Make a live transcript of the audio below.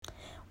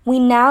We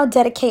now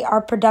dedicate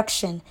our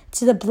production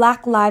to the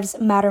Black Lives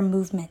Matter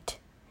movement.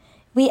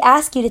 We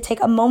ask you to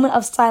take a moment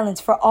of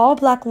silence for all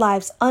Black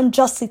lives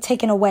unjustly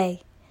taken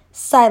away,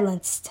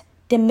 silenced,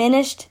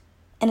 diminished,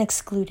 and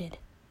excluded.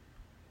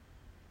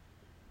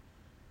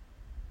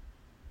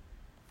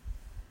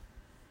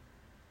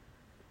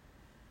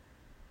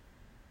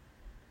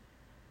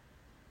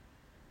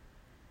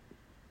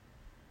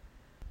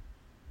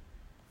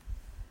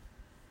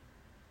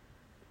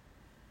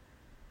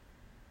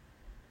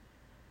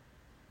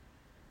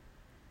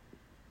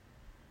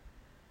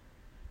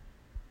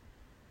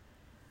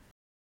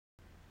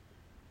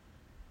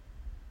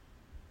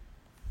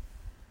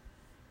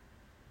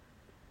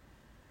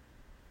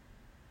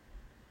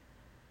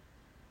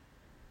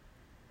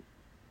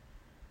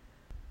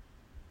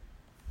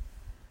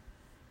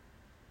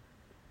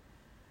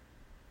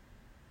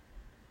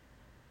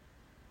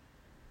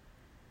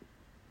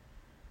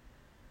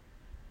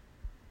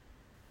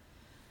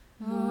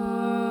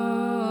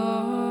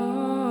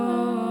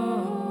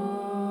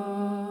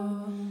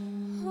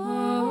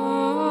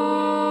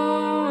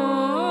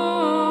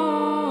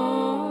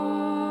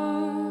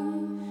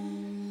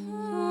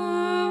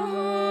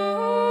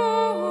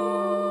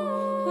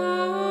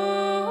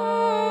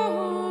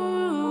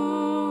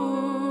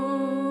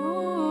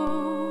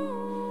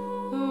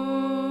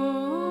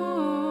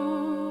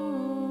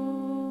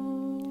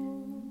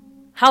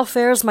 How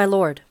fares my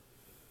lord?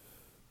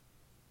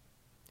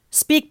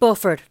 Speak,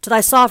 Beaufort, to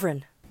thy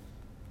sovereign.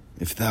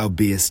 If thou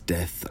beest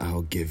death,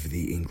 I'll give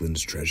thee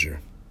England's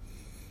treasure.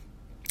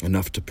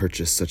 Enough to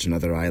purchase such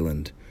another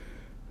island,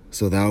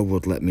 so thou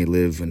wilt let me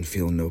live and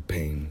feel no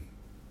pain.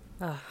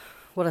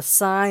 What a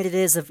sign it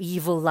is of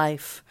evil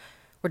life,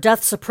 where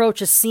death's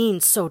approach is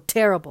seen so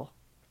terrible.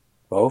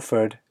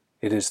 Beaufort,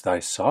 it is thy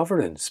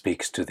sovereign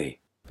speaks to thee.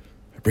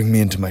 Bring me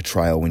into my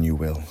trial when you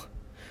will.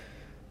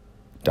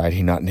 Died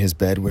he not in his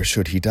bed, where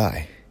should he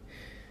die?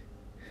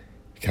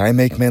 Can I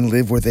make men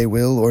live where they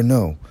will or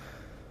no?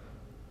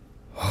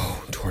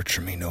 Oh,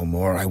 torture me no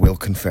more, I will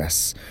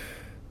confess.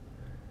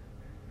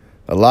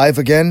 Alive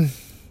again?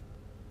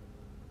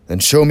 Then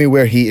show me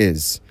where he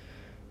is.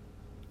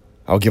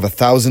 I'll give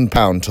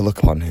 £1,000 to look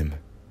upon him.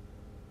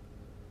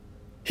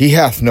 He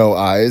hath no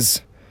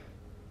eyes.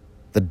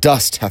 The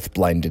dust hath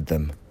blinded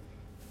them.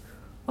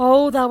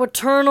 O thou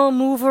eternal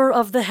mover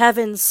of the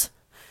heavens,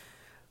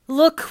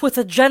 look with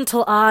a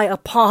gentle eye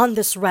upon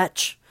this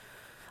wretch.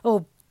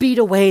 O beat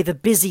away the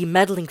busy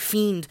meddling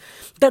fiend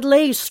that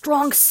lays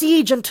strong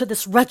siege unto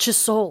this wretch's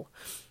soul,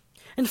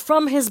 and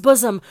from his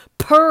bosom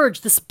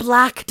purge this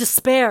black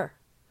despair.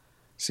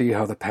 See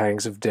how the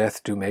pangs of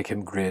death do make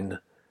him grin.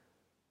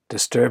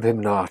 Disturb him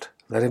not,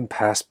 let him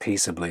pass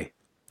peaceably.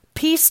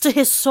 Peace to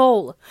his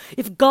soul,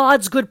 if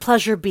God's good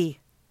pleasure be.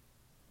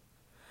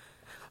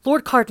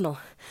 Lord Cardinal,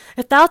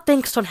 if thou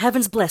think'st on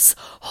heaven's bliss,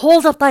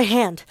 hold up thy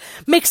hand,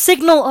 make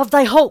signal of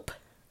thy hope.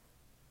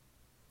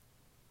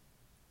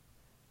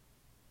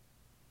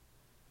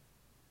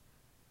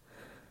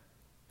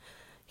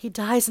 He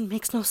dies and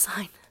makes no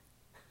sign.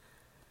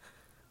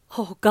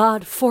 Oh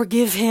God,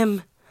 forgive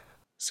him.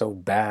 So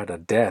bad a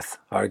death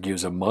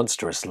argues a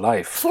monstrous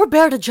life.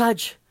 Forbear to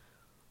judge,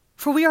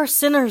 for we are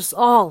sinners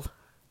all.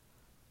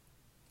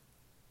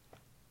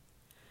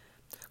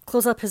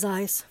 Close up his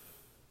eyes,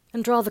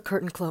 and draw the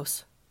curtain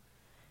close,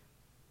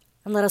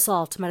 and let us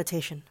all to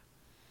meditation.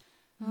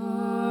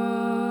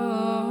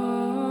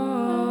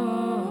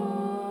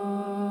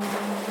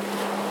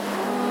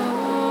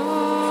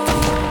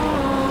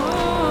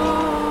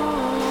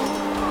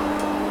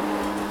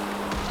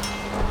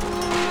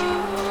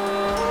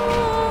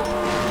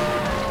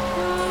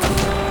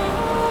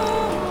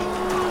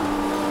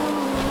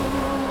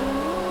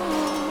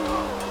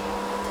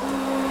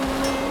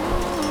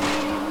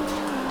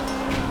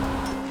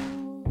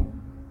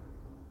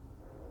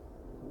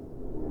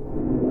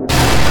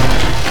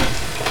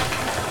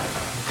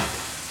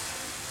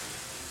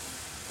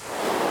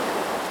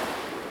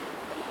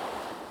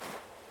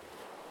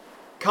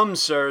 Come,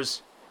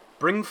 sirs,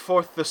 bring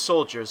forth the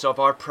soldiers of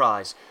our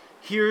prize.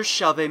 Here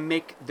shall they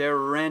make their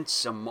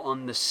ransom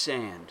on the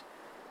sand,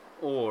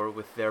 or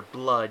with their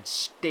blood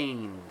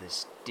stain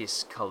this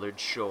discolored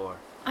shore.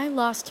 I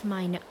lost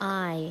mine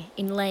eye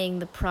in laying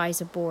the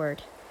prize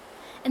aboard,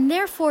 and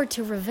therefore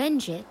to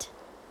revenge it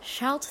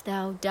shalt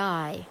thou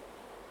die.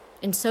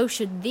 And so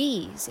should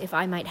these, if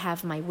I might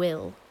have my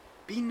will.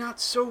 Be not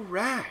so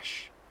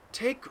rash.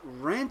 Take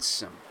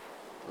ransom.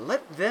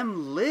 Let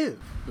them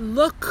live.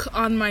 Look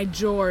on my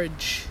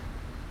George.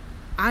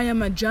 I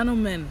am a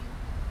gentleman.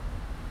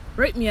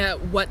 Rate me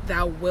at what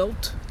thou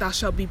wilt, thou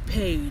shalt be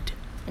paid.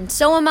 And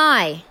so am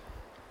I.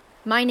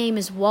 My name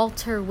is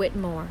Walter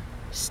Whitmore.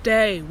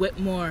 Stay,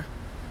 Whitmore,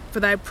 for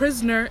thy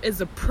prisoner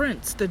is a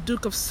prince, the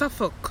Duke of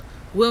Suffolk,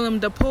 William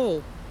de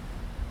Pole.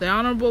 The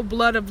honorable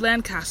blood of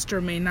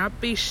Lancaster may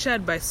not be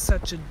shed by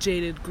such a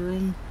jaded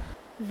groom.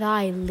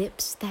 Thy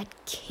lips that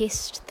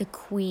kissed the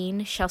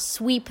queen shall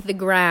sweep the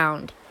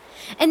ground.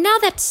 And thou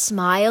that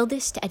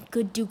smiledest at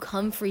good Duke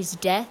Humphrey's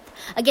death,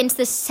 against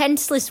the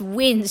senseless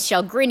winds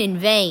shall grin in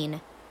vain.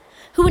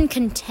 Who in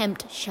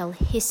contempt shall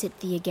hiss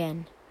at thee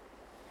again?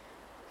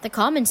 The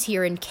commons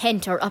here in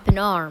Kent are up in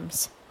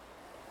arms.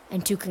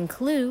 And to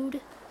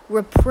conclude,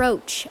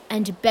 reproach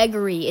and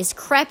beggary is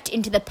crept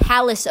into the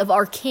palace of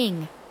our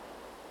king.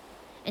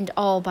 And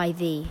all by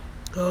thee.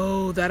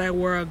 Oh, that I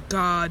were a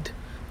god,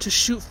 to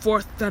shoot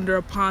forth thunder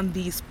upon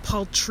these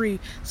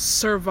paltry,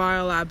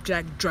 servile,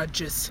 abject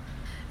drudges.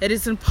 It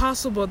is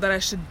impossible that I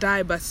should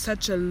die by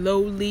such a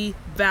lowly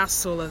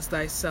vassal as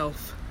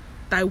thyself.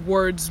 Thy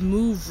words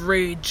move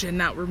rage and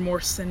not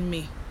remorse in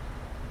me.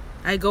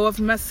 I go of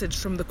message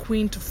from the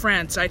Queen to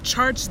France. I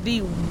charge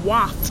thee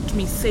waft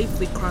me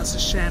safely across the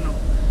channel.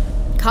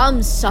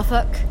 Come,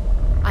 Suffolk,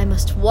 I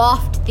must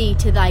waft thee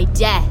to thy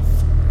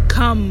death.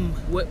 Come,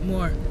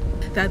 Whitmore,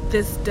 that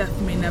this death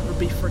may never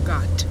be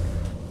forgot.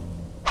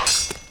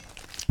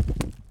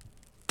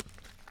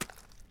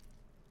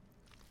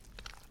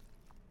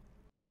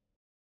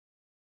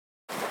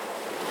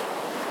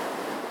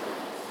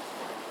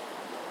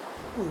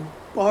 Oh,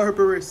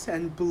 barbarous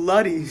and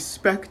bloody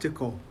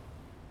spectacle!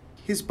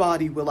 His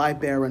body will I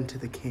bear unto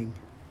the king.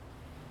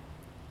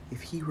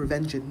 If he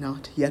revenge it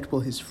not, yet will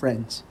his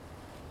friends.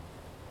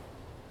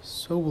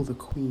 So will the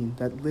queen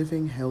that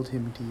living held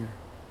him dear.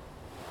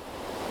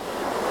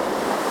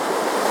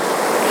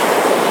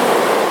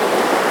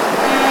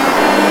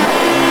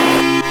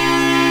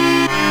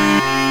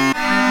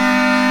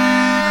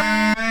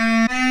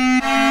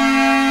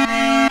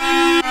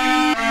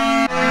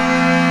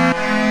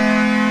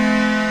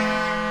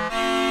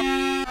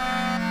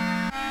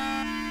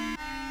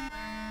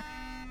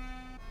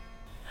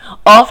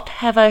 Oft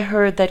have I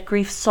heard that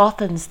grief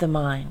softens the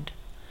mind,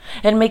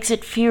 and makes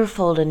it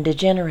fearful and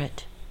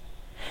degenerate.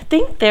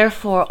 Think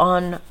therefore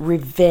on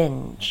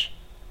revenge,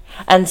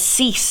 and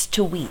cease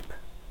to weep.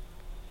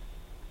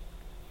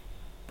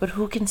 But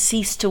who can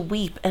cease to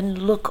weep and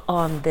look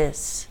on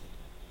this?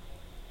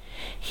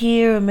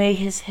 Here may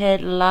his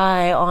head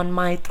lie on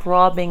my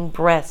throbbing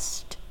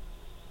breast.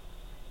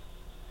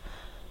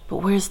 But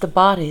where's the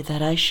body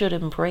that I should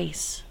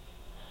embrace?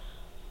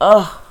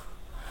 Ugh!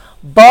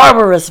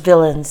 Barbarous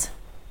villains!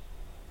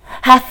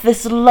 Hath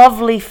this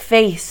lovely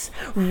face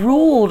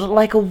ruled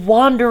like a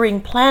wandering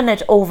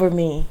planet over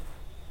me?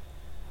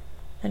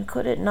 And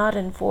could it not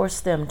enforce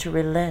them to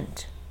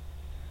relent,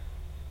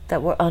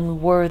 that were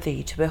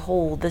unworthy to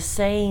behold the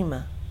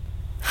same?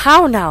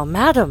 How now,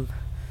 madam?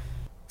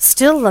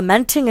 Still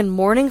lamenting and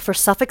mourning for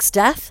Suffolk's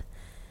death?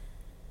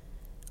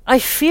 I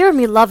fear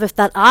me, love, if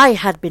that I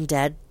had been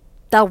dead,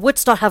 thou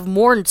wouldst not have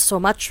mourned so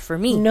much for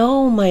me.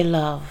 No, my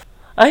love,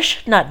 I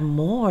should not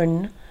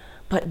mourn,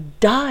 but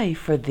die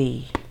for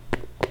thee.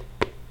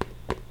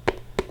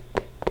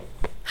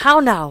 How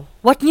now?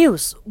 What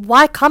news?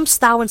 Why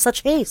comest thou in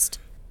such haste?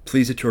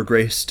 Please it your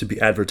grace to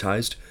be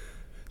advertised.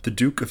 The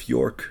Duke of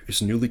York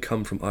is newly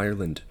come from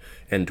Ireland,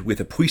 and with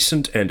a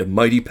puissant and a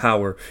mighty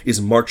power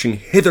is marching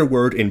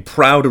hitherward in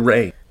proud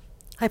array.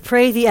 I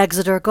pray thee,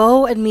 Exeter,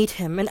 go and meet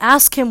him, and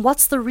ask him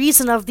what's the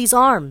reason of these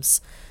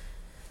arms.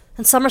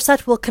 And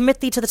Somerset will commit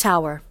thee to the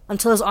Tower,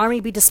 until his army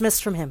be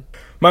dismissed from him.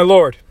 My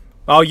lord,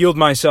 I'll yield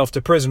myself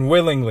to prison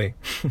willingly,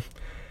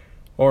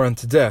 or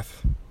unto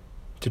death,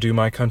 to do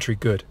my country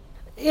good.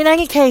 In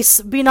any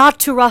case, be not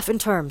too rough in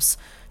terms,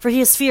 for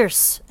he is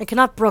fierce, and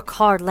cannot brook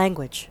hard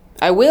language.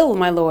 I will,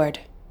 my lord,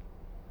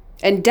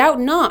 and doubt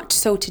not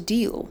so to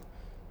deal,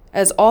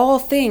 as all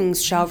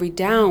things shall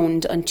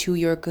redound unto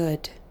your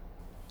good.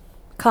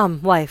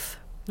 Come, wife,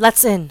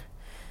 let's in,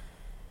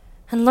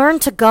 and learn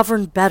to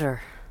govern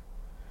better,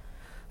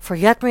 for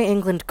yet may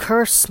England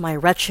curse my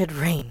wretched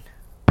reign.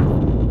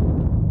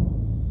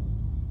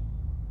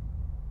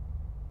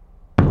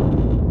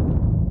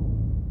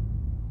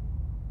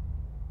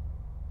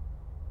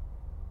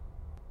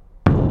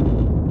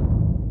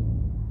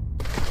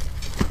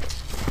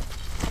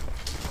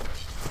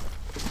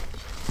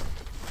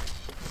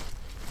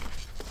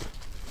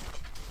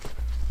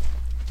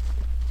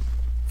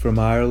 From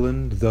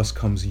Ireland thus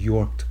comes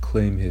York to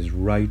claim his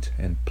right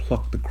and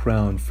pluck the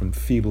crown from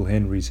feeble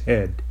Henry's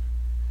head.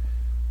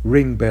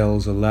 Ring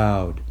bells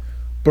aloud,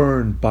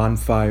 burn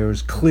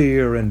bonfires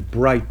clear and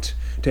bright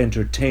to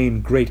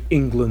entertain great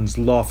England's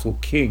lawful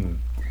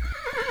king.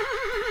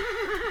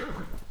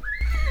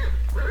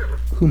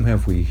 Whom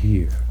have we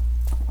here?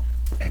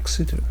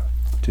 Exeter,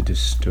 to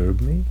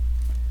disturb me?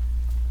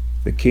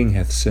 The king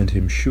hath sent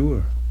him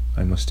sure,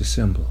 I must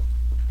assemble.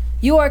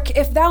 York,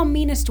 if thou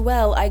meanest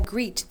well, I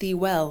greet thee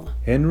well.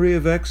 Henry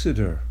of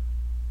Exeter,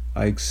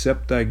 I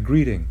accept thy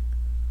greeting.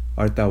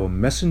 Art thou a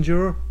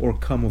messenger or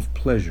come of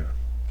pleasure?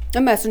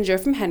 A messenger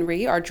from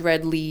Henry, our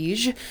dread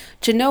liege,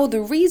 to know the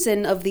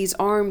reason of these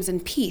arms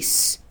and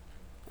peace,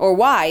 or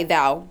why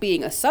thou,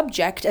 being a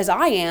subject, as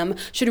I am,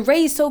 should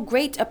raise so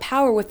great a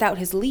power without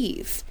his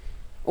leave,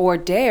 or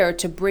dare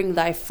to bring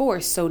thy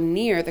force so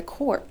near the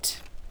court.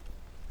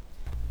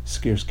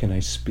 Scarce can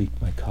I speak,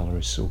 my choler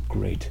is so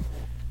great.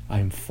 I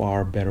am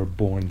far better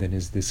born than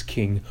is this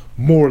king,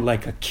 more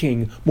like a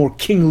king, more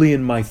kingly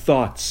in my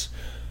thoughts.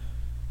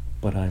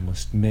 But I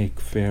must make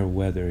fair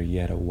weather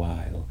yet a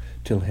while,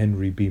 till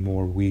Henry be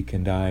more weak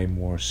and I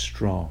more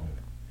strong.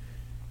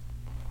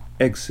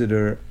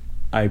 Exeter,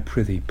 I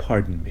prithee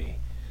pardon me,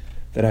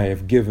 that I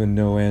have given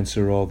no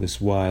answer all this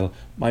while.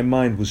 My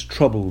mind was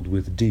troubled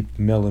with deep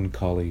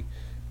melancholy.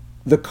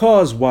 The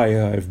cause why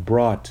I have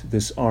brought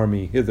this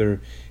army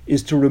hither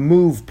is to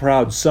remove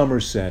proud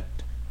Somerset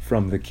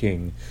from the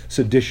king,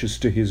 seditious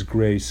to his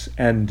grace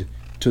and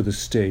to the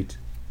state.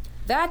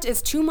 That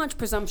is too much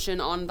presumption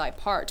on thy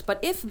part, but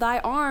if thy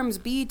arms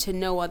be to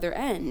no other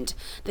end,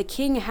 the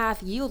king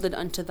hath yielded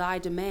unto thy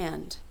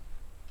demand.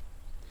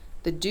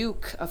 The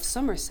Duke of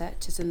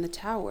Somerset is in the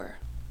Tower.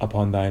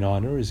 Upon thine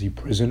honour is he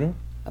prisoner?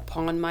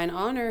 Upon mine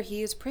honour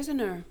he is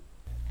prisoner.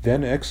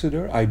 Then,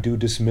 Exeter, I do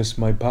dismiss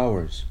my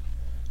powers.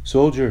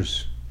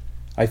 Soldiers,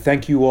 I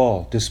thank you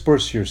all.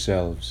 Disperse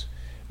yourselves.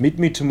 Meet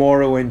me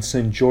tomorrow in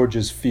St.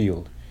 George's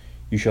Field.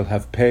 You shall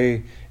have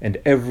pay and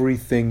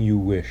everything you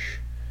wish.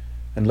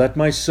 And let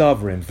my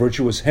sovereign,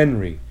 virtuous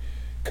Henry,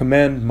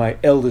 command my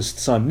eldest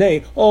son,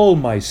 nay, all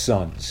my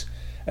sons,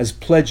 as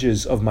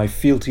pledges of my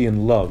fealty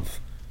and love.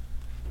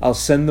 I'll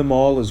send them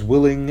all as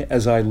willing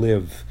as I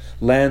live.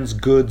 Lands,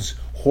 goods,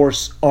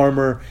 horse,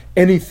 armour,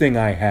 anything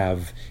I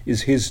have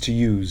is his to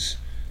use,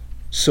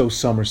 so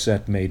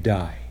Somerset may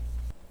die.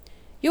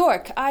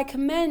 York, I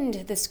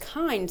commend this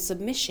kind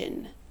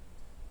submission.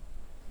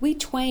 We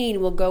twain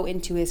will go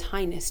into his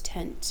highness'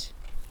 tent.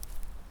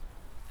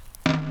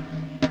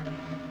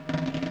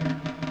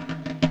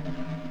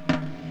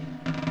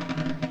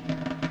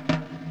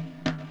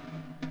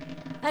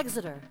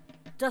 Exeter,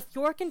 doth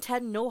York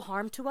intend no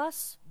harm to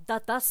us,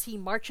 that thus he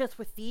marcheth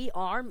with thee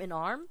arm in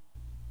arm?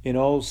 In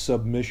all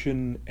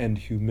submission and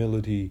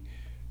humility,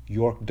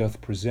 York doth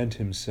present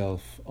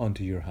himself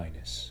unto your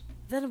highness.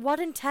 Then what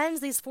intends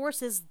these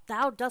forces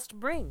thou dost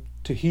bring?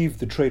 To heave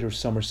the traitor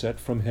Somerset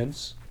from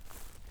hence.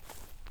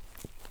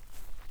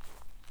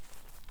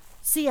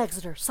 See,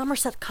 Exeter,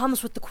 Somerset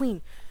comes with the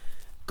queen.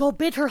 Go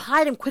bid her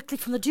hide him quickly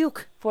from the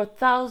Duke. For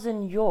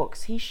 1,000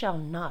 Yorks he shall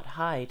not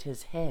hide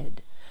his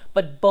head,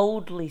 but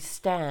boldly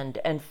stand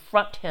and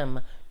front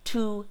him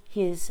to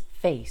his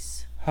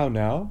face. How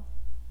now?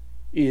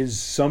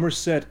 Is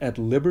Somerset at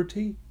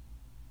liberty?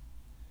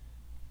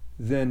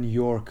 Then,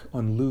 York,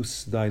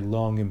 unloose thy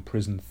long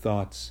imprisoned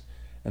thoughts,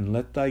 and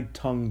let thy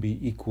tongue be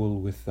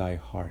equal with thy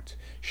heart.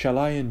 Shall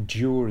I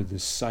endure the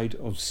sight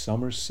of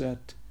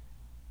Somerset?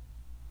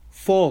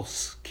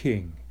 False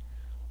king,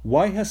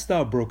 why hast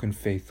thou broken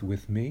faith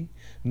with me,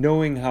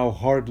 knowing how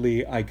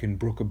hardly I can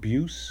brook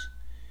abuse?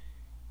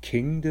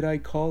 King did I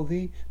call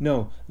thee?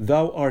 No,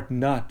 thou art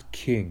not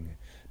king,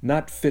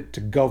 not fit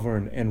to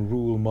govern and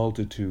rule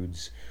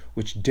multitudes,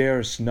 which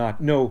darest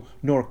not, no,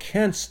 nor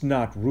canst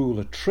not rule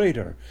a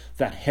traitor.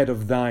 That head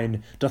of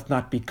thine doth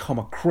not become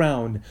a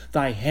crown.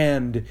 Thy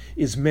hand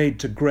is made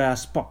to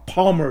grasp a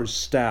palmer's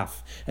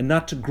staff, and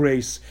not to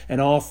grace an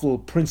awful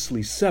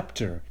princely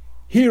sceptre.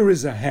 Here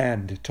is a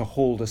hand to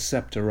hold a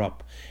sceptre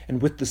up,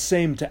 and with the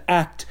same to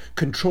act,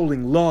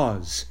 controlling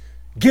laws.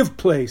 Give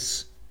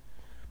place.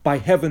 By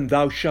heaven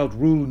thou shalt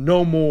rule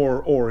no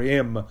more o'er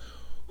him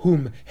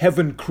whom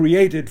heaven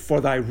created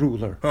for thy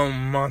ruler. O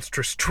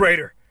monstrous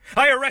traitor!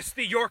 I arrest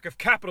thee, York, of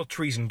capital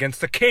treason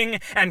against the king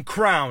and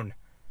crown.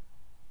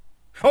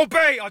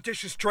 Obey,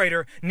 audacious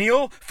traitor!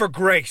 Kneel for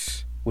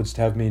grace. Wouldst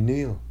have me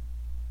kneel?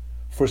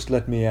 First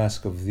let me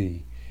ask of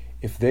thee,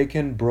 if they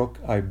can brook,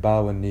 I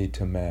bow a knee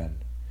to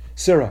man.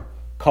 Sirrah,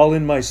 call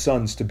in my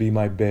sons to be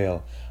my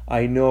bail.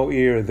 I know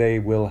ere they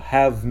will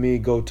have me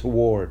go to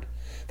ward.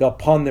 They'll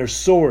pawn their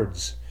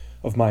swords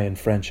of my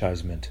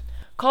enfranchisement.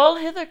 Call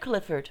hither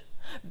Clifford,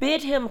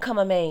 bid him come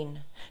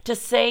amain, to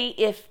say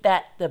if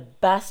that the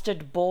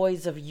bastard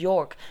boys of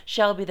York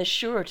shall be the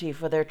surety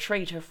for their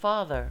traitor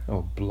father.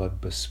 O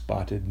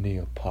blood-bespotted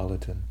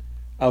Neapolitan,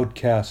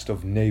 outcast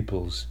of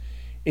Naples,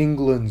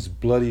 England's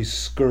bloody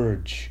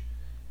scourge,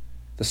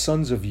 the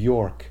sons of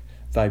York,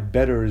 thy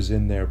betters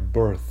in their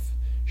birth,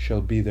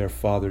 shall be their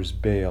father's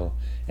bail,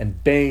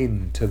 and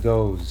bane to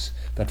those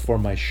that for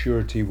my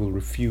surety will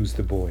refuse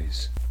the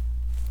boys.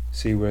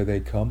 See where they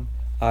come?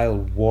 I'll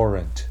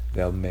warrant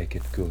they'll make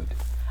it good.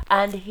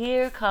 And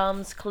here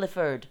comes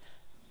Clifford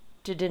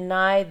to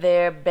deny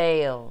their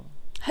bail.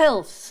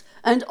 Health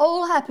and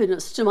all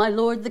happiness to my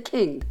lord the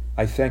king.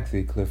 I thank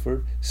thee,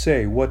 Clifford.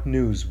 Say, what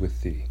news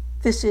with thee?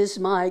 This is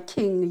my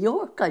King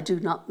York, I do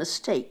not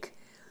mistake.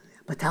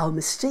 But thou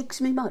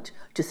mistakes me much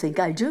to think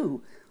I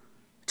do.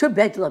 To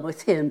Bedlam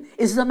with him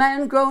is the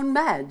man grown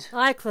mad.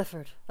 Ay,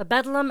 Clifford, a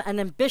Bedlam and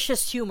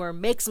ambitious humour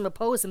makes him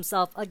oppose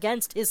himself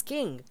against his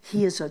king.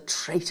 He is a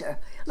traitor.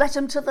 Let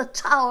him to the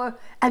Tower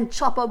and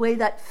chop away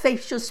that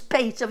facious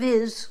pate of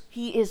his.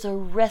 He is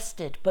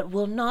arrested, but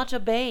will not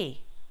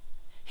obey.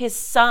 His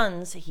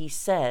sons, he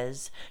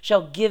says,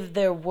 shall give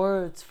their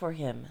words for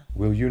him.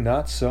 Will you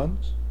not,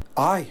 sons?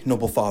 Aye,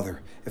 noble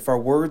father, if our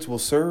words will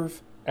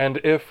serve. And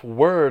if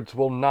words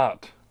will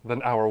not,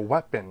 then our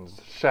weapons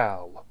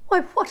shall. Why,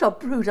 what a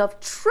brood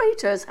of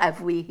traitors have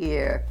we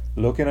here!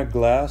 Look in a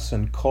glass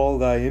and call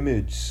thy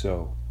image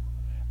so.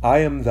 I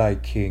am thy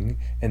king,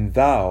 and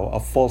thou a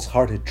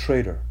false-hearted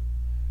traitor.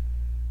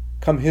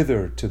 Come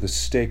hither to the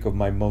stake of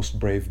my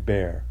most brave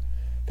bear,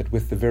 that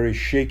with the very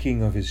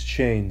shaking of his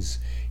chains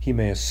he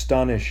may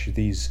astonish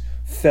these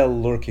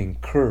fell-lurking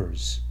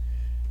curs.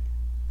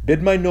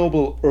 Bid my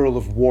noble Earl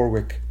of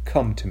Warwick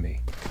come to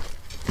me.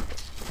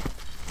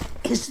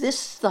 Is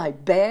this thy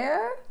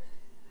bear?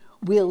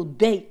 We'll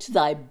bait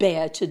thy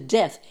bear to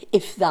death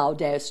if thou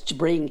darest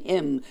bring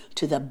him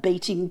to the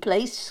baiting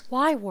place.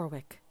 Why,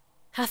 Warwick?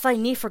 Hath thy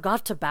knee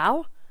forgot to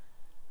bow?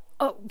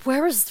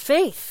 Where is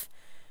faith?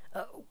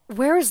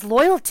 Where is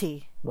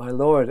loyalty? My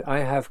lord, I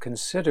have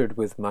considered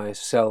with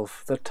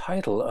myself the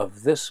title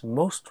of this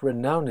most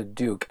renowned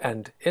duke,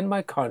 and in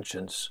my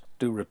conscience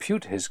do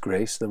repute his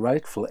grace the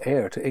rightful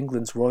heir to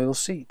England's royal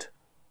seat.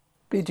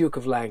 Be Duke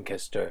of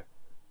Lancaster.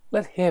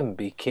 Let him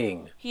be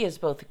king. He is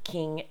both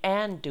king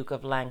and Duke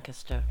of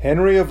Lancaster.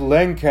 Henry of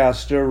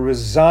Lancaster,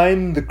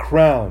 resign the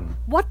crown.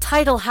 What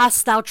title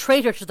hast thou,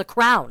 traitor to the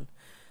crown?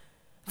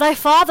 Thy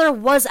father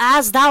was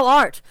as thou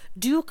art,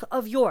 Duke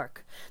of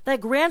York. Thy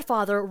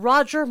grandfather,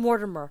 Roger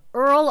Mortimer,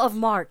 Earl of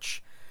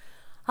March.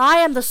 I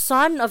am the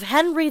son of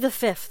Henry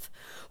V,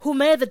 who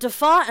made the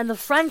Dauphin and the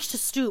French to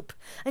stoop,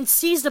 and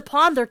seized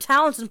upon their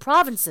towns and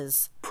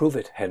provinces. Prove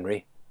it,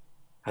 Henry,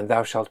 and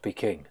thou shalt be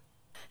king.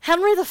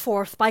 Henry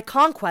IV, by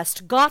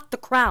conquest, got the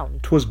crown.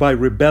 'Twas by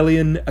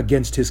rebellion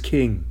against his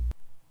king.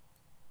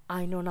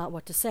 I know not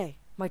what to say.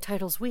 My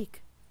title's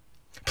weak.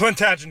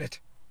 Plantagenet,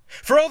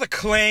 for all the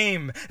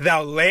claim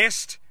thou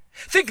layest,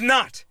 think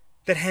not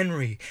that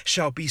Henry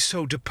shall be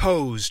so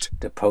deposed.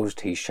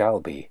 Deposed he shall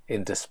be,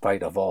 in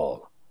despite of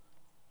all.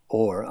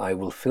 Or I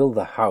will fill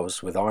the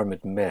house with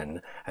armed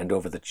men, and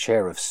over the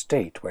chair of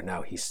state where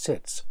now he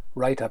sits,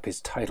 write up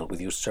his title with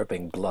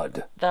usurping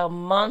blood. Thou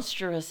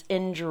monstrous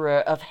injurer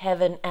of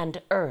heaven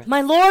and earth.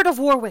 My lord of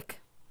Warwick,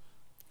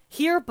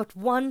 hear but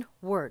one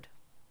word.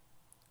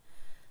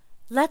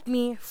 Let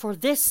me, for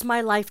this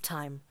my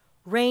lifetime,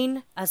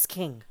 reign as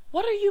king.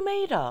 What are you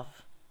made of?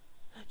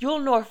 You'll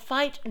nor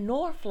fight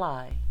nor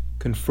fly.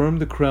 Confirm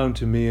the crown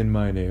to me and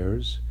mine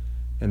heirs,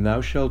 and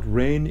thou shalt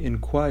reign in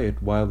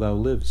quiet while thou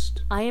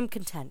livest. I am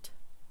content.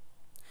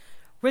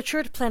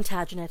 Richard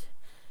Plantagenet,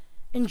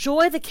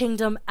 enjoy the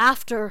kingdom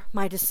after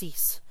my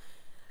decease,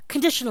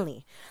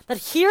 conditionally, that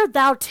here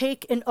thou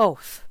take an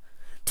oath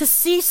to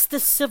cease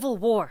this civil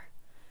war,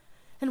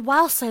 and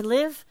whilst I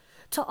live,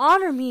 to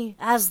honor me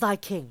as thy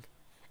king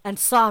and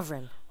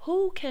sovereign.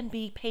 Who can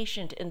be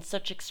patient in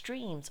such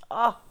extremes?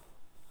 Ah,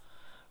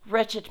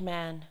 wretched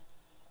man,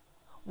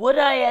 would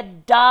I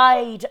had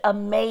died a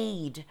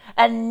maid,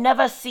 and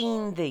never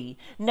seen thee,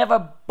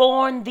 never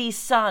borne thee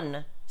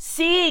son,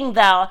 seeing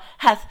thou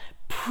hast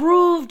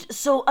proved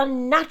so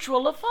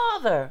unnatural a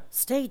father.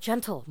 Stay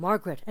gentle,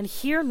 Margaret, and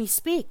hear me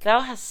speak.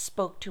 Thou hast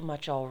spoke too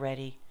much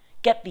already.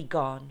 Get thee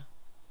gone.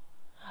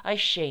 I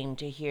shame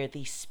to hear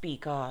thee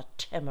speak, ah,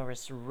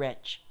 timorous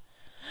wretch.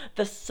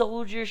 The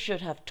soldiers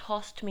should have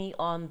tossed me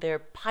on their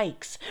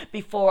pikes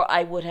before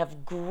I would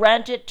have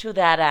granted to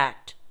that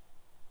act.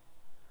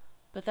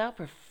 But thou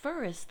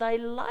preferrest thy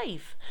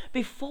life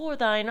before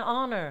thine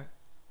honor.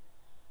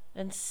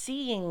 And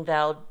seeing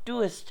thou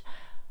doest,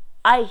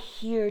 I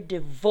here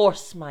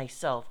divorce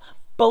myself,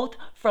 both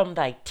from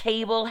thy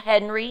table,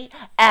 Henry,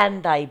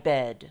 and thy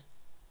bed.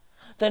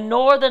 The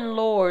northern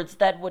lords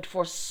that would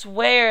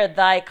forswear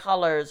thy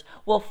colours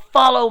will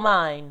follow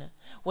mine,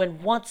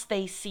 when once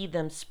they see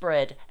them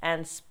spread,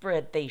 and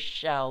spread they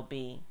shall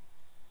be,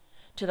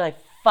 to thy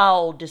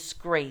foul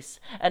disgrace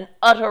and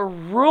utter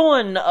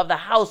ruin of the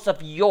house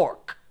of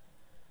York.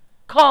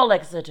 Call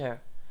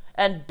Exeter,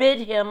 and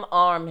bid him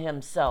arm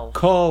himself.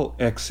 Call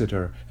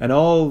Exeter, and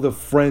all the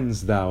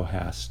friends thou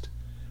hast.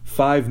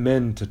 5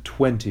 men to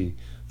 20,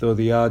 though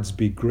the odds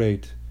be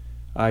great.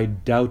 I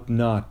doubt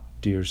not,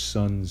 dear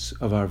sons,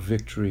 of our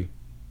victory.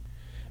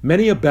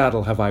 Many a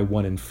battle have I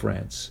won in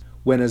France,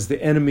 when as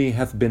the enemy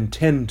hath been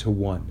 10 to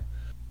 1.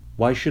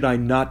 Why should I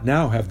not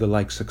now have the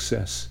like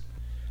success?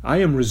 I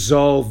am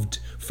resolved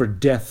for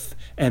death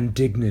and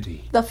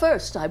dignity. The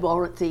first, I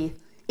warrant thee,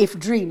 if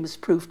dreams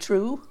prove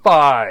true.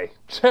 Fie,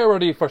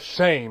 charity for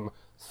shame!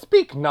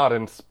 Speak not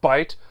in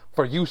spite,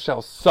 for you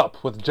shall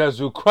sup with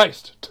Jesu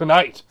Christ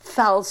tonight.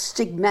 Foul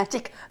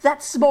stigmatic,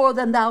 that's more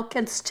than thou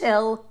canst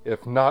tell.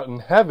 If not in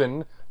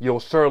heaven, you'll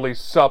surely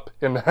sup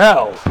in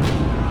hell.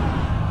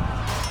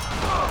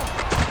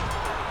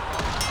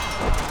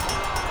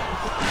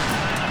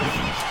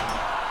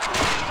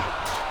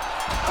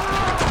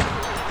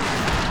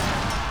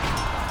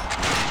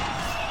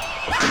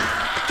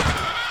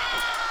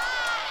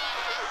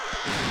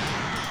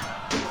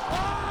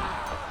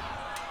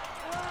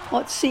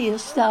 What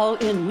seest thou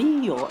in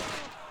me, York?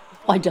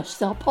 Why dost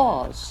thou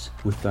pause?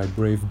 With thy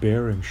brave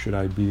bearing should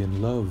I be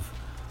in love,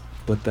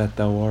 but that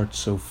thou art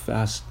so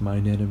fast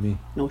mine enemy.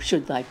 Nor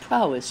should thy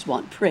prowess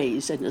want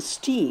praise and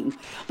esteem,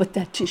 but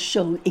that 'tis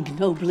shown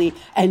ignobly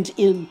and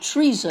in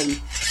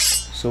treason.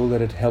 So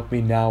let it help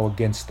me now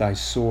against thy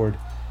sword,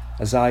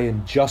 as I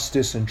in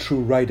justice and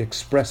true right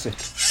express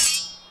it.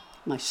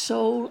 My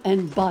soul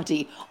and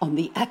body on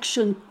the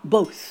action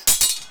both.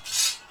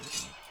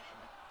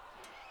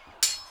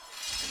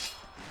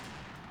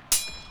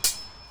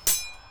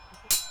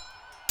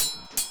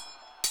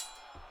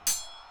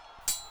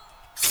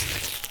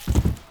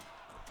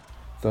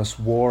 Thus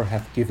war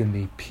hath given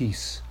thee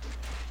peace,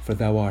 for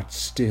thou art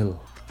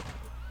still.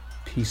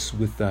 Peace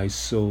with thy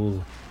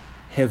soul,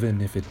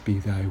 heaven if it be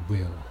thy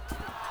will.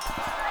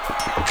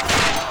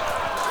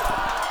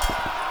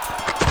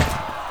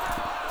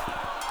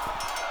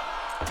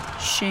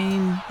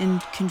 Shame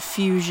and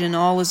confusion,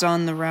 all is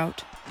on the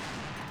rout.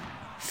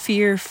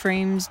 Fear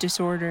frames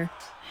disorder,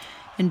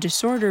 and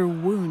disorder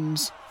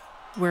wounds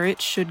where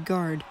it should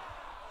guard.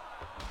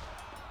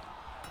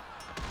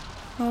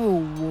 O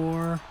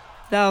war,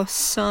 thou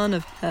son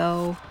of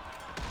hell,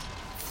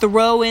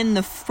 throw in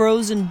the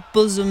frozen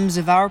bosoms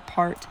of our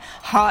part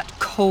hot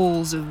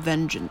coals of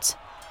vengeance.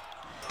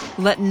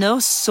 Let no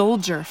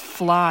soldier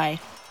fly.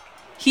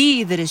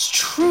 He that is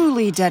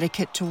truly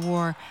dedicate to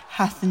war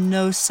hath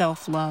no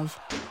self-love.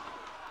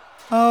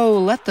 Oh,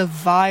 let the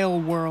vile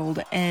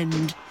world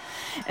end,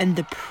 and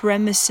the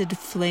premised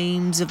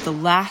flames of the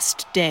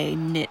last day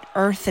knit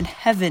earth and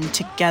heaven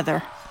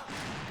together.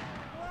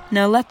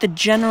 Now let the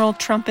general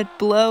trumpet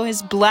blow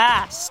his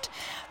blast,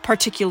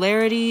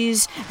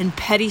 particularities and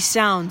petty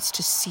sounds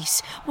to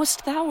cease.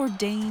 Wast thou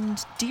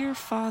ordained, dear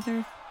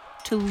father,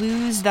 to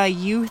lose thy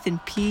youth in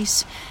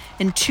peace,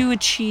 and to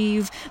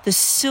achieve the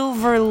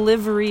silver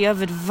livery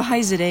of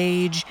advised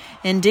age,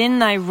 and in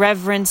thy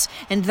reverence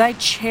and thy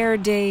chair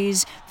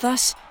days,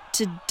 thus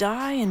to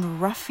die in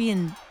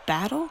ruffian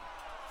battle?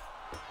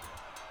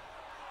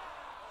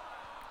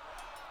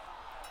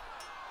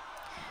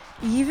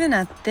 Even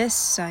at this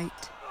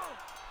sight,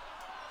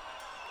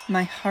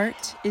 my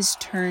heart is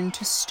turned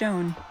to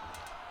stone,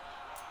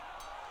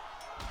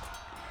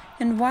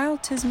 and while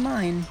 'tis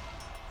mine,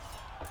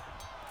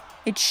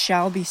 it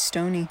shall be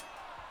stony.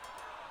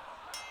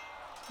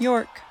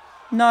 York,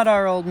 not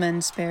our old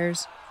men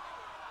spares.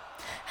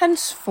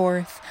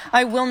 Henceforth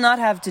I will not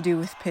have to do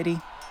with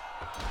pity.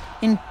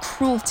 In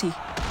cruelty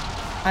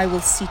I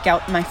will seek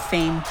out my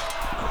fame.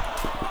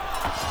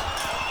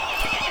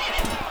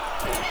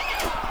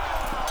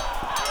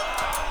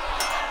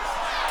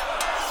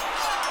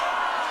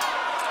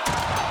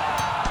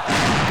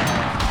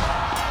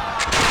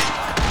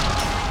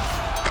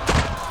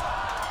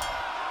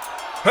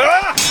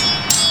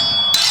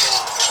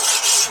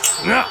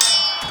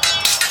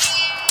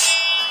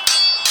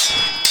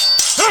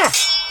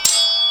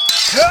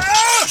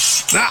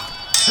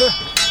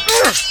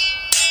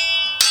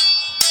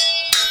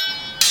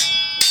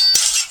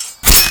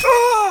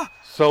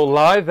 So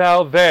lie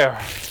thou there.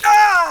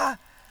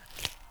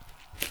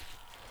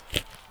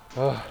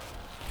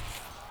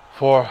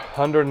 For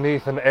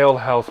underneath an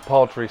alehouse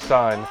paltry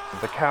sign,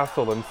 the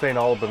castle in St.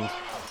 Albans,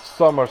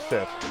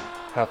 Somerset,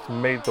 hath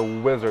made the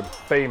wizard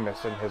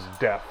famous in his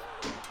death.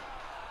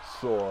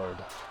 Sword,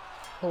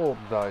 hold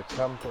thy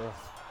temper.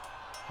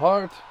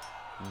 Heart,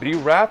 be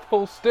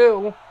wrathful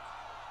still.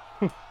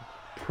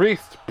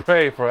 Priests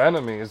pray for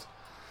enemies,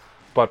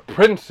 but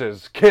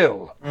princes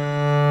kill.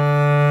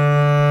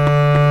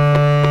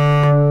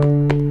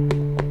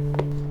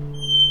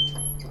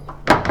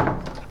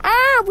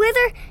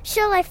 Whither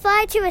shall I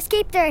fly to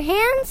escape their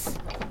hands?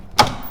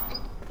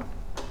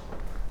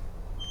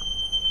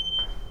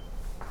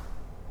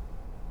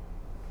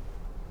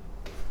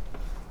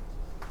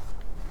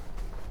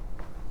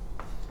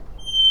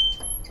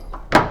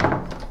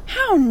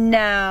 How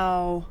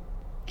now?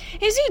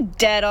 Is he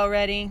dead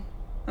already?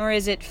 Or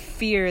is it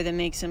fear that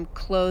makes him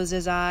close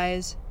his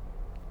eyes?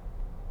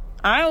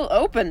 I'll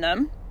open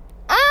them.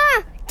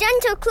 Ah,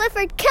 gentle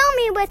Clifford, kill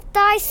me with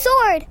thy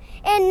sword,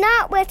 and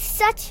not with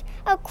such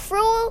a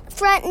cruel,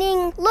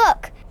 threatening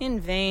look. In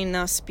vain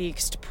thou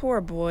speakst,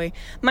 poor boy.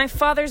 My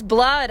father's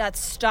blood hath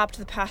stopped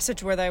the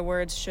passage where thy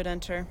words should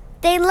enter.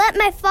 They let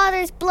my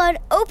father's blood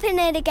open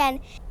it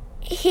again.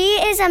 He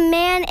is a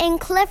man, and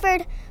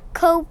Clifford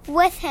cope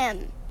with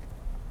him.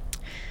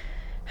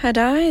 Had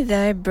I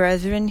thy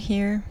brethren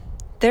here,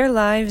 their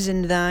lives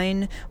and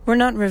thine were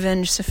not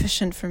revenge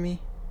sufficient for me.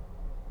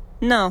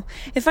 No,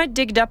 if I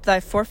digged up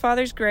thy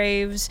forefathers'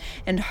 graves,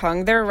 and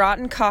hung their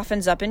rotten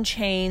coffins up in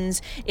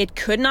chains, it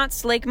could not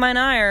slake mine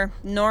ire,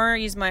 nor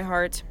ease my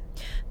heart.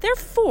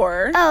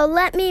 Therefore... Oh,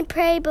 let me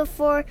pray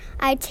before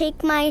I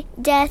take my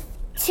death.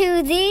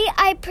 To thee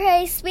I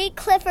pray, sweet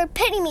Clifford,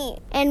 pity me.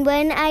 And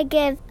when I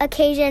give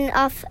occasion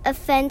of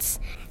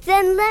offense,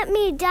 then let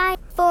me die,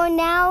 for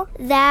now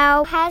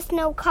thou hast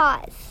no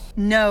cause.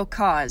 No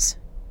cause.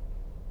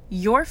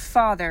 Your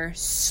father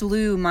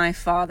slew my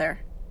father.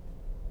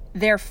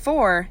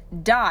 Therefore,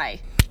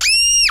 die.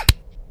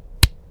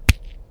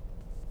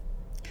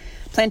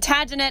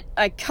 Plantagenet,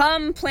 I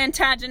come,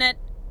 Plantagenet,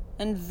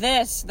 and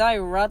this thy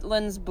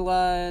Rutland's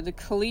blood,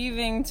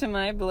 cleaving to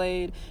my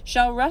blade,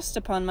 shall rest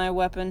upon my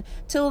weapon,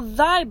 till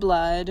thy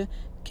blood,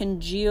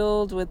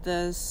 congealed with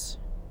this,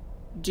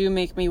 do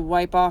make me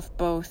wipe off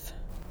both.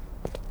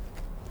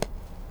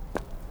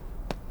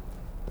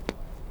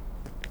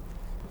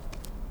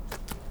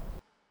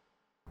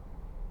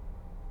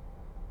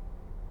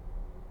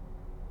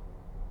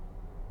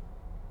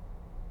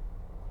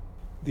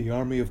 The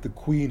army of the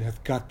Queen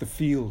hath got the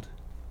field,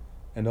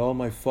 and all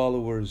my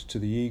followers to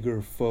the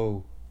eager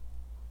foe.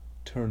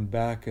 Turn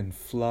back and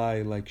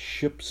fly like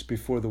ships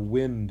before the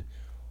wind,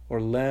 or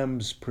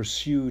lambs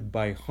pursued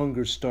by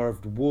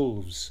hunger-starved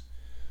wolves.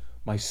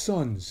 My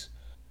sons,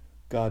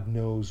 God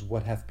knows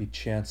what hath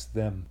bechanced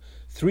them.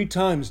 3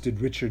 times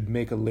did Richard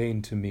make a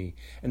lane to me,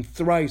 and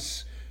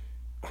thrice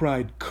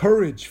cried,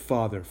 Courage,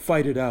 father,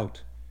 fight it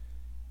out.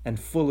 And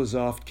full as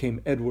oft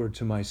came Edward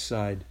to my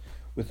side,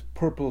 with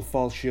purple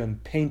falchion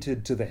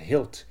painted to the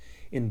hilt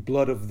in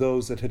blood of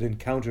those that had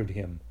encountered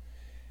him.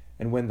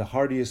 And when the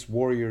hardiest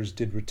warriors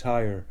did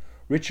retire,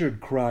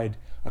 Richard cried,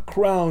 A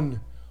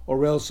crown,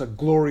 or else a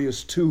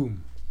glorious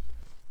tomb.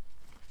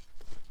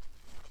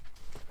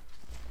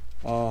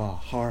 Ah,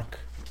 hark,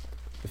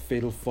 the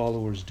fatal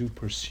followers do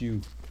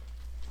pursue,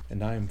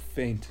 and I am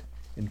faint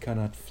and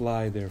cannot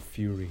fly their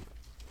fury.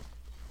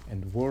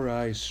 And were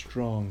I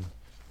strong,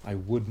 I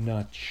would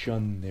not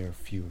shun their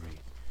fury.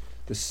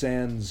 The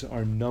sands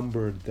are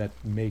numbered that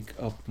make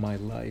up my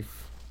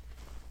life.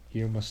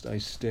 Here must I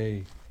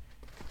stay,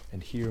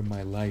 and here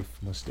my life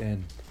must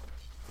end.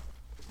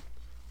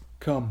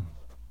 Come,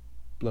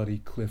 bloody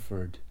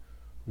Clifford,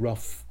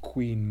 rough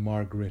Queen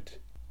Margaret,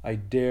 I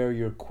dare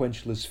your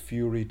quenchless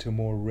fury to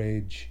more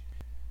rage.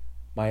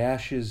 My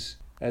ashes,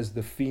 as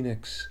the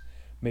phoenix,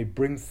 may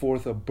bring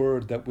forth a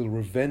bird that will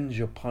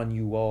revenge upon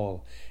you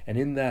all, and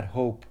in that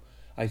hope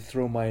I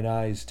throw mine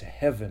eyes to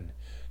heaven,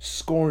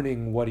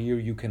 scorning whate'er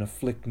you can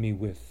afflict me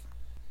with.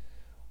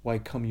 Why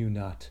come you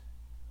not?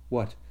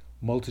 What,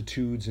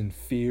 multitudes in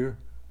fear?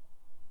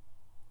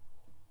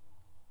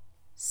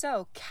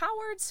 So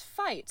cowards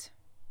fight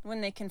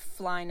when they can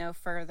fly no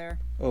further.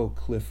 O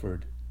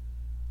Clifford,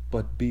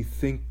 but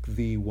bethink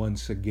thee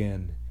once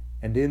again,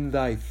 and in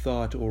thy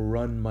thought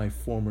o'errun my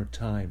former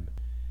time.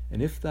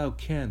 And if thou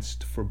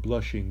canst for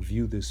blushing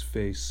view this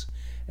face,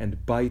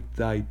 and bite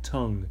thy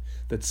tongue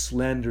that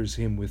slanders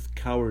him with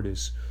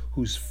cowardice,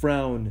 whose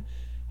frown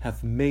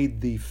hath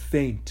made thee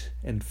faint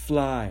and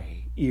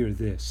fly ere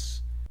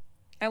this.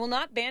 I will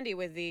not bandy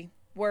with thee,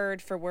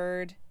 word for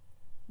word,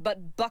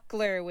 but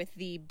buckler with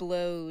thee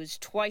blows,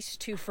 twice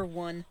 2 for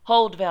 1.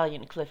 Hold,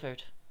 valiant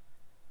Clifford.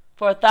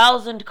 For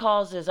 1,000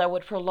 causes I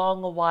would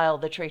prolong a while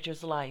the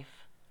traitor's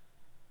life.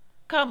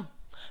 Come,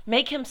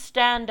 make him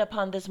stand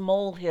upon this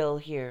molehill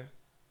here.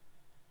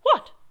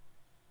 What?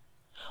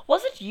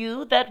 Was it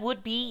you that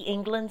would be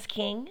England's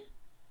king?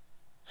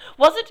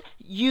 Was it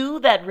you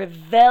that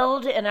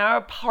revelled in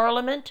our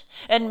parliament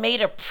and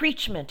made a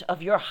preachment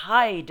of your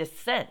high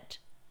descent?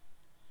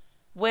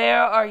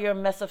 Where are your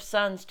mess of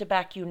sons to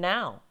back you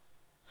now?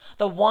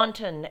 The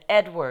wanton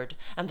Edward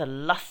and the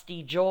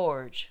lusty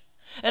George?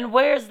 And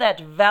where's that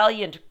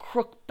valiant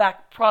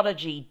crook-back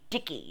prodigy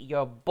Dicky,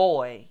 your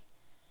boy,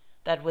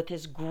 that with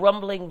his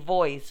grumbling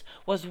voice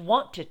was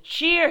wont to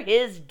cheer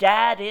his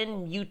dad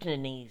in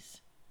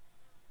mutinies?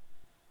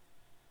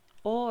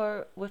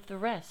 Or with the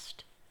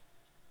rest?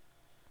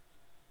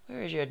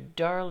 Where is your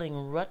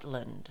darling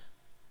Rutland?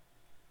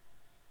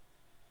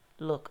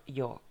 Look,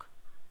 York,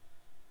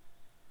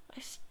 I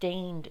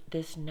stained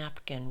this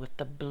napkin with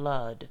the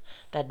blood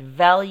that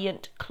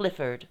valiant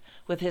Clifford,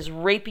 with his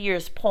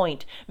rapier's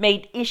point,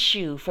 made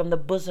issue from the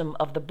bosom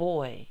of the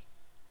boy.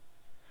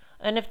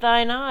 And if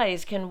thine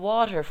eyes can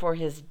water for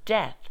his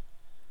death,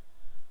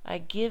 I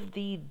give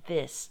thee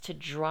this to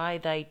dry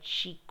thy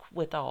cheek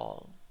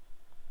withal.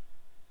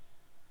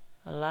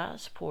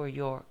 Alas, poor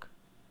York,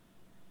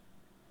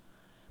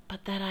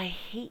 but that I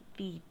hate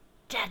thee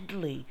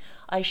deadly,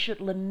 I should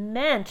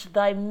lament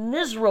thy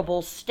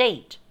miserable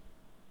state.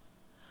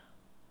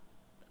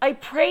 I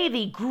pray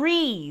thee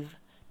grieve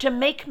to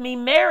make me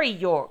merry,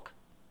 York.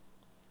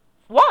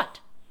 What?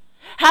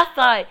 Hath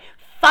thy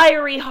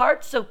fiery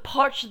heart so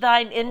parched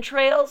thine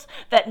entrails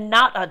that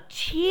not a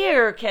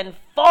tear can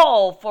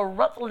fall for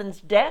Rutland's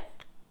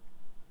death?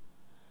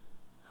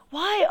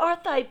 Why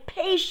art thou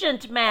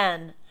patient,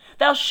 man?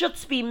 Thou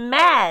shouldst be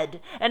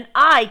mad, and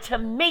I, to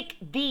make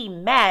thee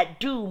mad,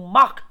 do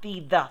mock thee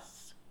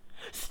thus.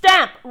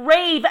 Stamp,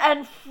 rave,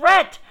 and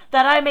fret,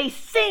 that I may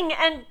sing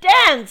and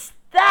dance.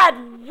 That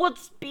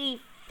wouldst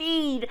be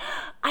feed,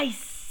 I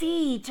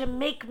see, to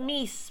make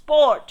me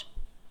sport.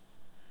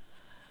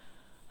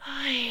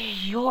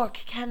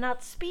 York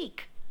cannot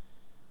speak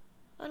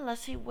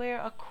unless he wear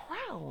a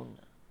crown.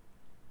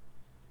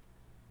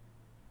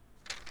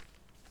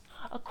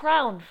 A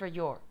crown for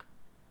York.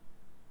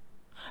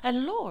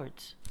 And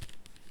lords,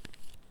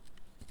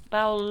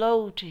 bow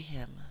low to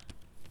him.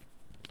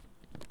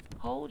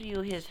 Hold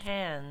you his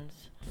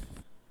hands,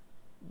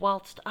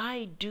 whilst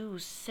I do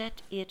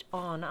set it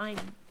on. I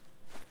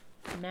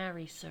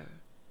marry, sir.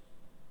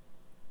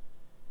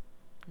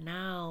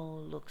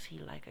 Now looks he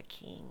like a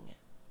king.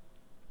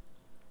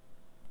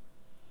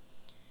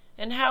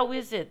 And how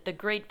is it the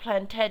great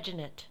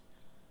Plantagenet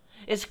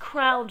is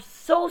crowned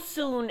so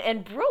soon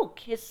and broke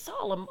his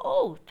solemn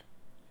oath?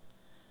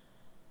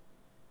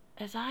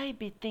 As I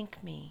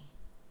bethink me,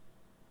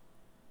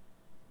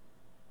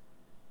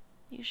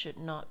 you should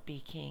not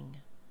be king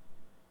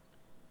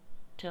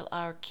till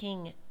our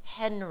King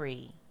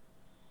Henry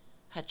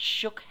had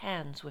shook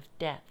hands with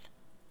death.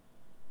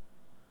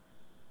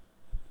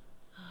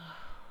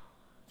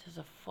 'Tis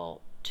a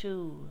fault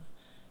too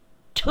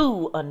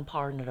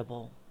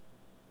unpardonable.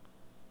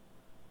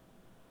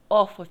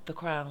 Off with the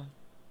crown.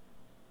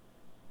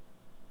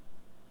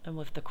 And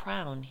with the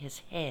crown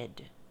his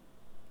head.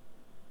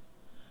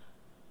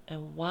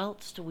 And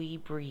whilst we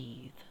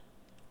breathe,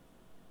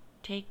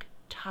 take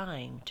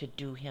time to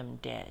do him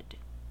dead.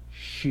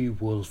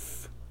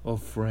 She-wolf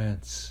of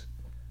France,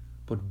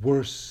 but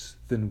worse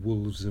than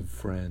wolves of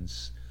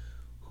France,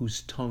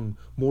 whose tongue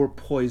more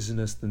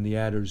poisonous than the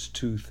adder's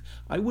tooth,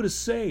 I would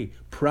essay,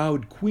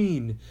 proud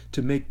queen,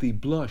 to make thee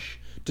blush,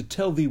 to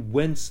tell thee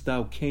whence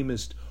thou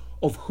camest,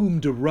 of whom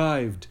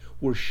derived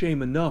were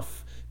shame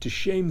enough, to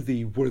shame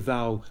thee were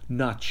thou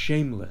not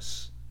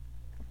shameless.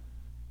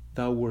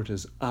 Thou wert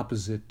as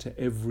opposite to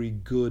every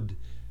good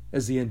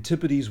as the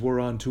Antipodes were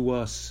unto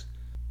us.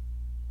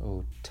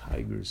 O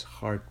tiger's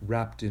heart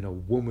wrapped in a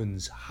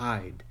woman's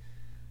hide!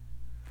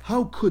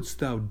 How couldst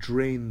thou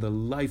drain the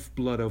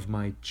lifeblood of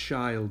my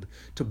child,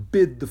 to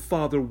bid the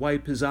father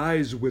wipe his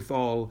eyes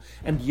withal,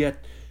 and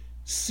yet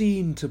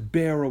seen to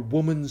bear a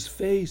woman's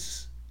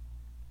face?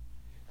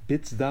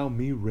 Bidst thou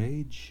me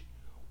rage?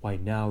 Why,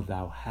 now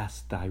thou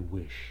hast thy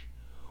wish.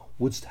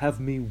 Wouldst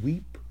have me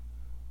weep?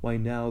 Why,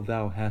 now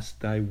thou hast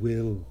thy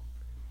will.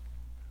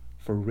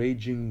 For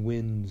raging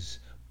winds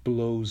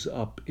blows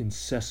up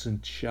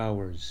incessant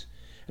showers,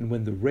 and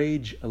when the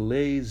rage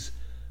allays,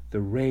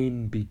 the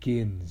rain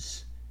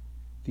begins.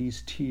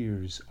 These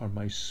tears are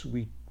my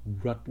sweet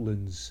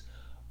Rutland's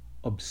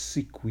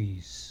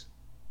obsequies,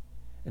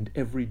 and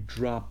every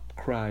drop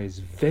cries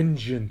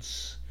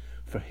vengeance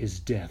for his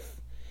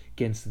death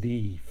 'gainst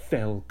thee,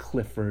 fell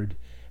Clifford,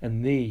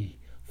 and thee,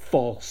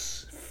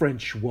 false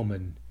French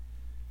woman.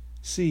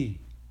 See,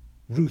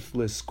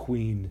 ruthless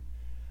queen,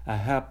 a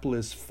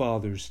hapless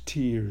father's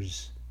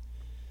tears.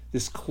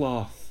 This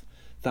cloth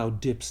thou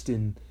dipst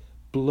in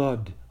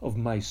blood of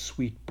my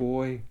sweet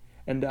boy,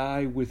 and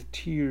I with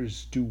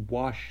tears do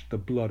wash the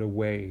blood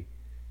away.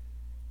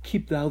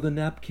 Keep thou the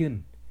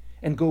napkin,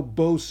 and go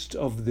boast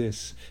of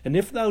this, and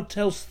if thou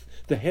tell'st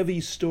the heavy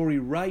story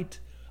right,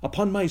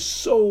 upon my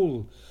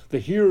soul the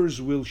hearers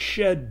will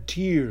shed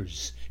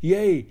tears,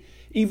 yea,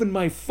 even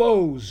my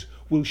foes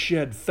will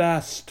shed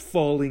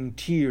fast-falling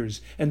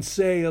tears, and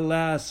say,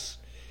 alas,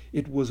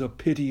 it was a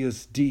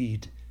piteous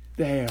deed.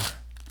 There,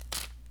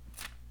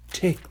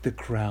 take the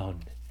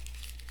crown,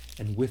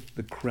 and with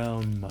the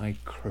crown my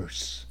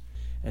curse,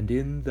 and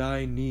in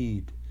thy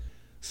need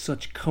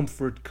such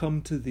comfort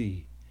come to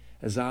thee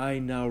as I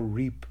now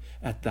reap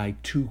at thy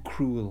too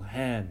cruel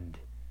hand.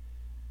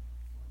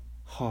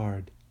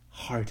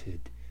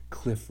 Hard-hearted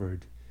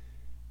Clifford,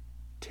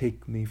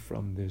 take me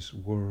from this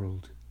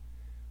world,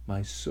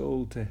 my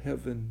soul to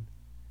heaven,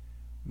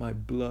 my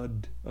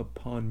blood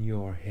upon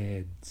your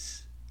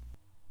heads.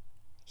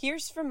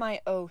 Here's for my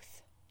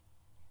oath.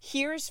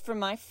 Here's for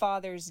my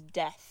father's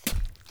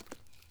death.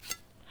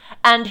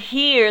 And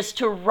here's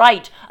to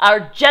right our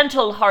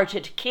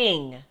gentle-hearted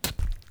king.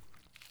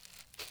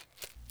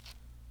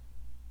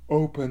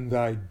 Open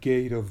thy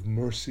gate of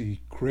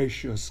mercy,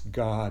 gracious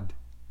God.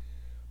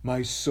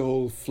 My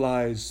soul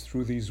flies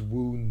through these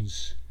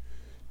wounds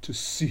to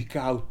seek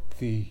out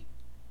thee.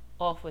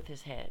 Off with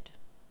his head,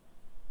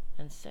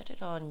 and set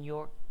it on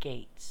York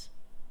gates,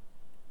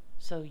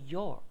 so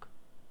York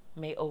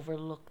may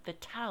overlook the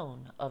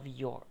town of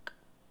York.